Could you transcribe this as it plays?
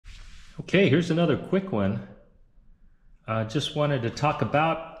Okay, here's another quick one. Just wanted to talk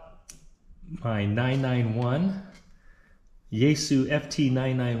about my 991 Yaesu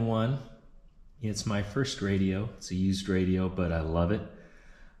FT-991. It's my first radio. It's a used radio, but I love it.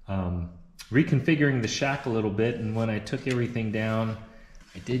 Reconfiguring the shack a little bit, and when I took everything down,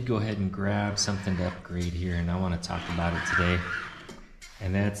 I did go ahead and grab something to upgrade here, and I want to talk about it today.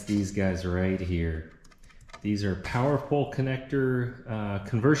 And that's these guys right here. These are power pole connector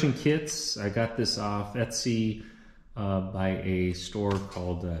conversion kits. I got this off Etsy by a store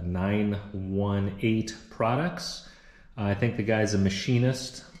called 918 Products. I think the guy's a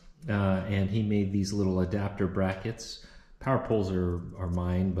machinist, and he made these little adapter brackets. Power poles are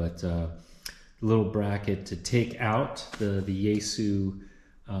mine, but little bracket to take out the Yaesu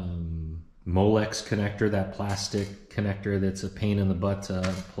Molex connector, that plastic connector that's a pain in the butt to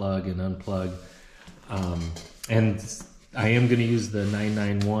plug and unplug. And I am going to use the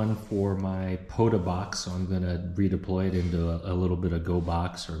 991 for my POTA box, so I'm going to redeploy it into a little bit of Go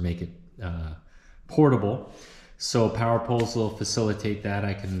box or make it portable. So power poles will facilitate that.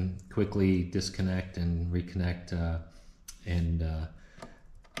 I can quickly disconnect and reconnect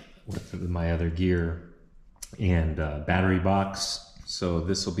with my other gear, and battery box. So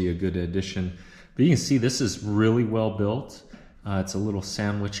this will be a good addition. But you can see this is really well built. It's a little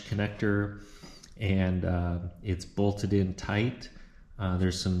sandwich connector, and it's bolted in tight.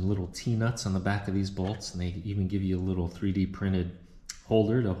 There's some little T-nuts on the back of these bolts, and they even give you a little 3D printed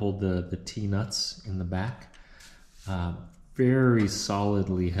holder to hold the T-nuts in the back. Very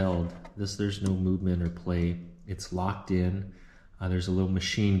solidly held. There's no movement or play. It's locked in. There's a little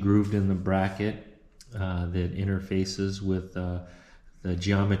machine grooved in the bracket that interfaces with the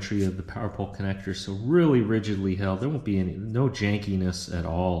geometry of the power pole connector. So really rigidly held. There won't be no jankiness at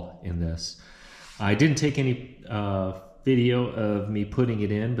all in this. I didn't take any video of me putting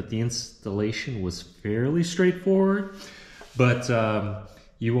it in, but the installation was fairly straightforward. But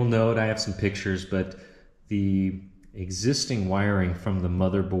you will note, I have some pictures, but the existing wiring from the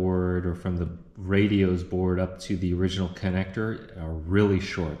motherboard or from the radio's board up to the original connector are really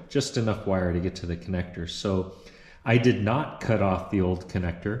short, just enough wire to get to the connector. So I did not cut off the old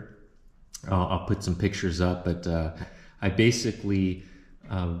connector. I'll put some pictures up, but I basically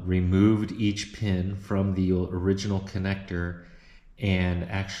removed each pin from the original connector and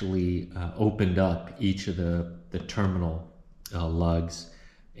actually opened up each of the terminal lugs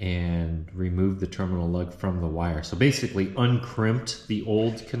and removed the terminal lug from the wire. So basically uncrimped the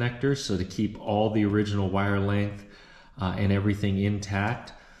old connector so to keep all the original wire length and everything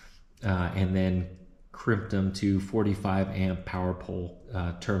intact, and then crimped them to 45 amp power pole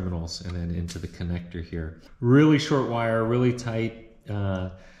terminals and then into the connector here. Really short wire, really tight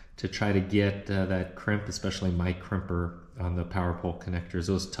to try to get that crimp, especially my crimper on the power pole connectors.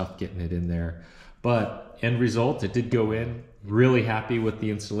 It was tough getting it in there. But end result, it did go in. Really happy with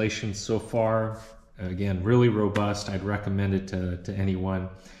the installation so far. Again, really robust. I'd recommend it to anyone.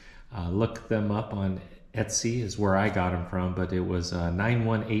 Look them up on Etsy is where I got them from, but it was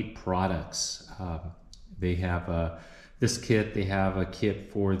 918 Products. They have this kit. They have a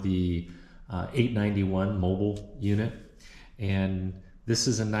kit for the 891 mobile unit, and this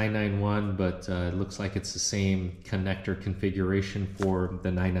is a 991, but it looks like it's the same connector configuration for the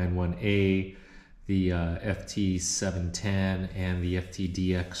 991A, the FT-710, and the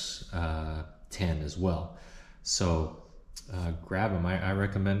FT-DX 10 as well. So grab them. I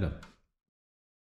recommend them.